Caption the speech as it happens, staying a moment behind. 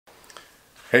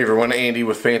Hey everyone, Andy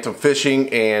with Phantom Fishing,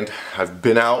 and I've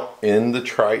been out in the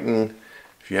Triton.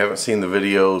 If you haven't seen the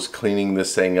videos cleaning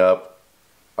this thing up,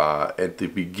 at the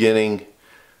beginning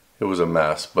it was a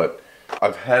mess, but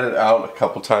I've had it out a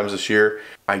couple times this year.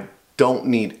 I don't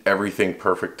need everything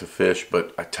perfect to fish,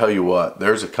 but I tell you what,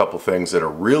 there's a couple things that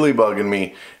are really bugging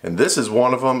me, and this is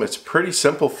one of them. It's a pretty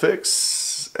simple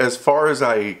fix as far as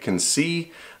I can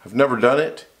see. I've never done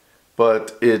it,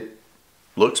 but it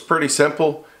looks pretty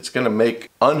simple. It's gonna make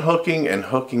unhooking and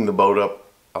hooking the boat up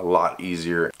a lot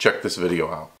easier. Check this video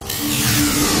out.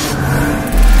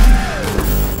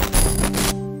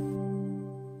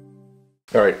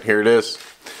 All right, here it is.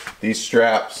 These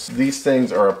straps, these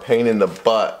things are a pain in the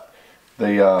butt.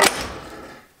 They, I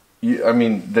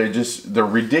mean, they're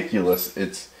ridiculous.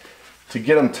 It's, to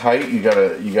get them tight, you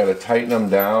gotta tighten them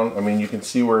down. I mean, you can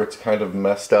see where it's kind of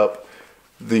messed up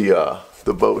the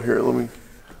boat here.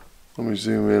 Let me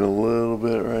zoom in a little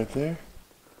bit right there.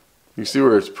 You see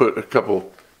where it's put a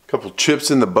couple chips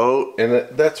in the boat, and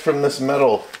that's from this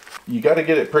metal. You got to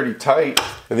get it pretty tight,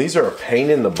 and these are a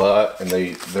pain in the butt, and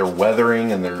they're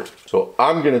weathering, and so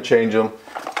I'm gonna change them.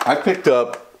 I picked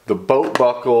up the boat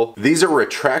buckle. These are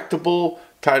retractable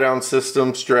tie-down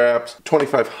system straps,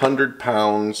 2,500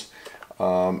 pounds,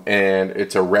 and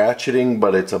it's a ratcheting,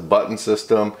 but it's a button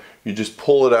system. You just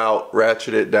pull it out,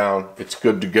 ratchet it down, it's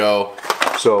good to go.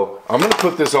 So I'm gonna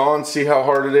put this on, see how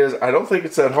hard it is. I don't think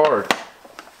it's that hard.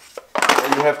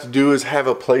 All you have to do is have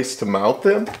a place to mount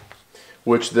them,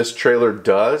 which this trailer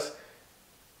does.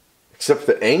 Except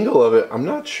the angle of it, I'm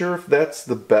not sure if that's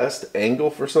the best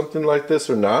angle for something like this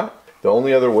or not. The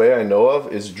only other way I know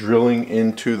of is drilling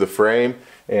into the frame,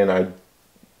 and I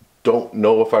don't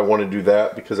know if I want to do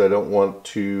that because I don't want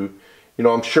to, you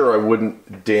know, I'm sure I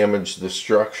wouldn't damage the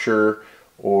structure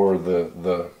or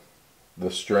the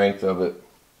strength of it.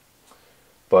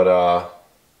 But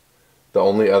the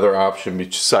only other option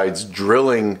besides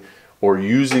drilling or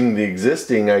using the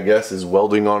existing, I guess, is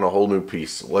welding on a whole new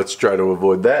piece. Let's try to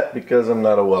avoid that because I'm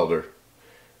not a welder.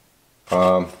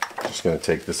 Just gonna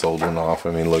take this old one off.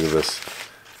 I mean, look at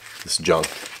this junk.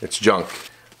 It's junk.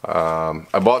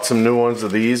 I bought some new ones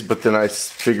of these, but then I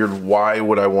figured, why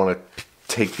would I want to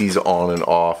take these on and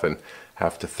off and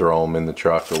have to throw them in the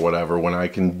truck or whatever when I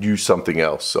can use something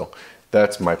else? So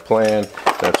that's my plan.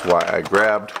 That's why I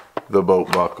grabbed the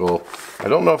boat buckle. I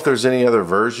don't know if there's any other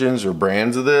versions or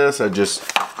brands of this.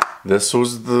 This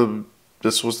was the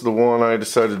one I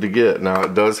decided to get. Now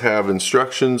it does have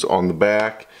instructions on the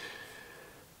back,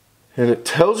 and it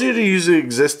tells you to use the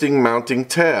existing mounting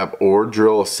tab or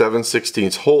drill a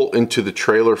 7/16 hole into the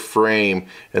trailer frame,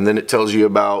 and then it tells you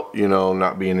about, you know,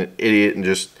 not being an idiot and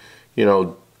just, you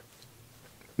know,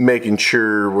 making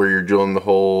sure where you're drilling the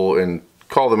hole, and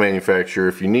call the manufacturer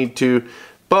if you need to.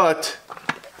 But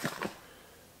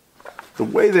the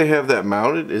way they have that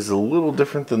mounted is a little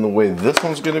different than the way this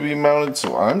one's going to be mounted,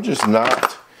 so I'm just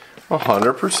not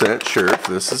 100% sure if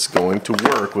this is going to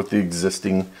work with the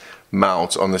existing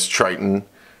mounts on this Triton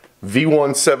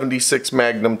V176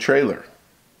 Magnum trailer.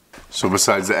 So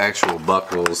besides the actual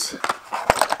buckles,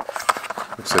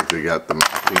 looks like they got the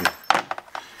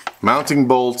mounting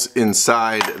bolts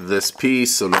inside this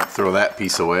piece, so don't throw that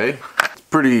piece away. It's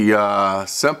pretty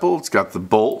simple. It's got the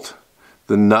bolt,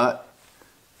 the nut,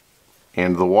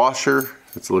 and the washer.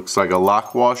 It looks like a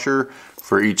lock washer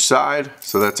for each side,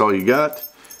 so that's all you got,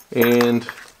 and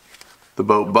the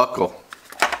boat buckle.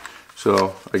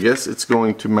 So I guess it's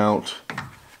going to mount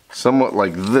somewhat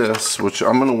like this, which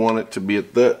I'm going to want it to be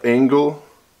at that angle,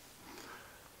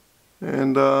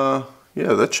 and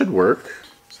yeah, that should work.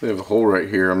 So they have a hole right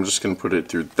here. I'm just going to put it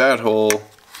through that hole.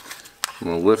 I'm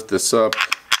going to lift this up,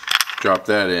 drop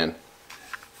that in.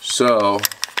 So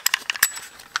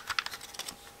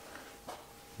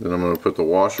then I'm going to put the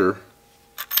washer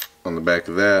on the back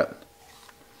of that,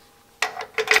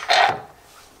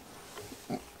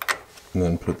 and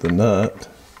then put the nut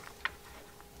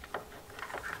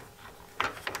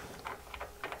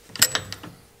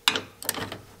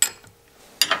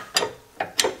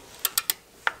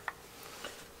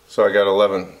so I got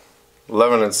 11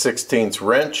 16ths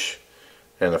wrench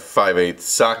and a 5/8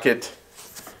 socket.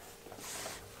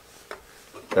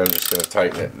 I'm just going to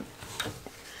tighten it,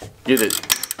 get it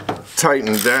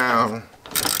tightened down.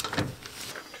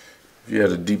 If you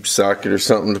had a deep socket or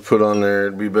something to put on there,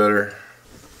 it'd be better.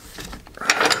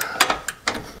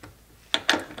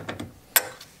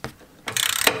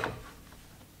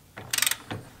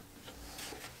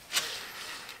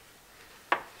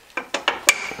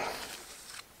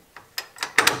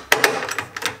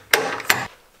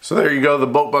 So there you go, the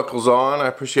boat buckle's on. I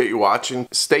appreciate you watching.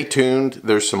 Stay tuned.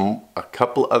 There's a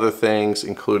couple other things,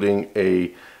 including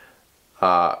a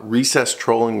recessed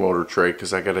trolling motor tray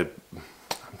because I'm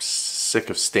sick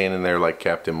of standing there like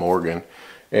Captain Morgan.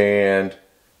 And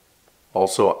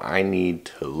also I need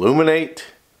to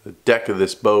illuminate the deck of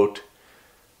this boat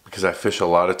because I fish a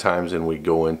lot of times and we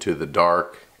go into the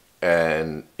dark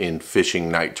and in fishing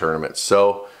night tournaments.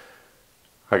 So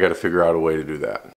I got to figure out a way to do that.